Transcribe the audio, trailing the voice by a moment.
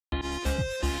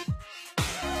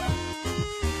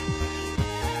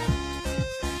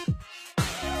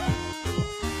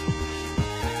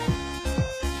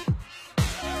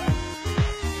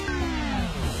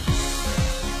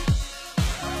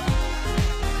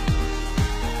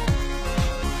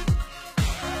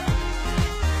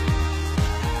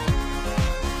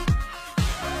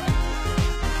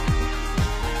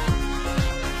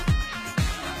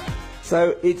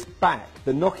So it's back,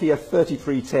 the Nokia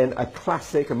 3310, a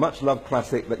classic, a much-loved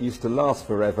classic that used to last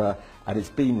forever, and it's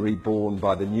been reborn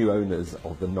by the new owners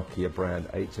of the Nokia brand,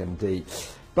 HMD.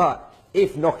 But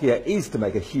if Nokia is to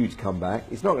make a huge comeback,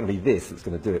 it's not going to be this that's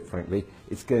going to do it, frankly.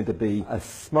 It's going to be a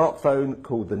smartphone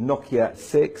called the Nokia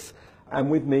 6.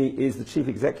 And with me is the chief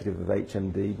executive of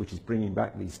HMD, which is bringing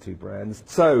back these two brands.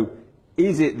 So,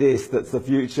 is it this that's the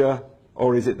future,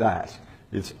 or is it that?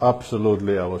 It's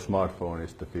absolutely our smartphone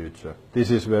is the future.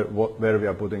 This is where we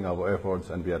are putting our efforts,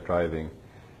 and we are driving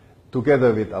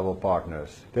together with our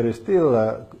partners. There is still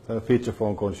a feature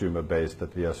phone consumer base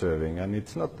that we are serving, and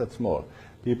it's not that small.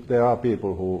 There are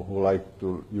people who like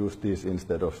to use this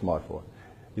instead of smartphone.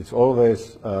 It's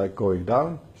always going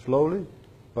down slowly,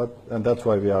 and that's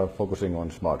why we are focusing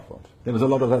on smartphones. There was a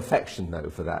lot of affection, though,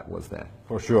 for that, was there?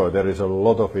 For sure, there is a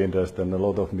lot of interest and a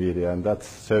lot of media, and that's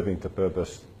serving the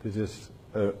purpose. This is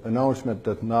an announcement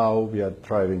that now we are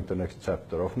driving the next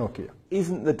chapter of Nokia.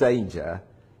 Isn't the danger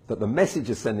that the message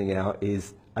you're sending out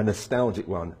is a nostalgic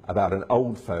one about an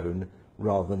old phone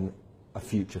rather than a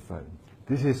future phone?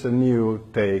 This is a new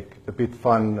take, a bit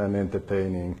fun and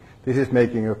entertaining. This is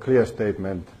making a clear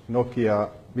statement. Nokia,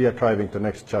 we are driving the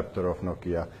next chapter of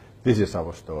Nokia. This is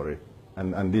our story,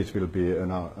 and this will be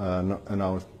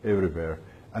announced everywhere.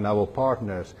 And our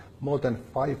partners, more than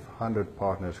 500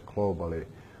 partners globally,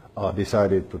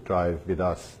 decided to drive with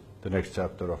us the next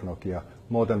chapter of Nokia.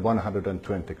 More than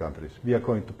 120 countries. We are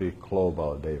going to be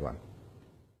global day one.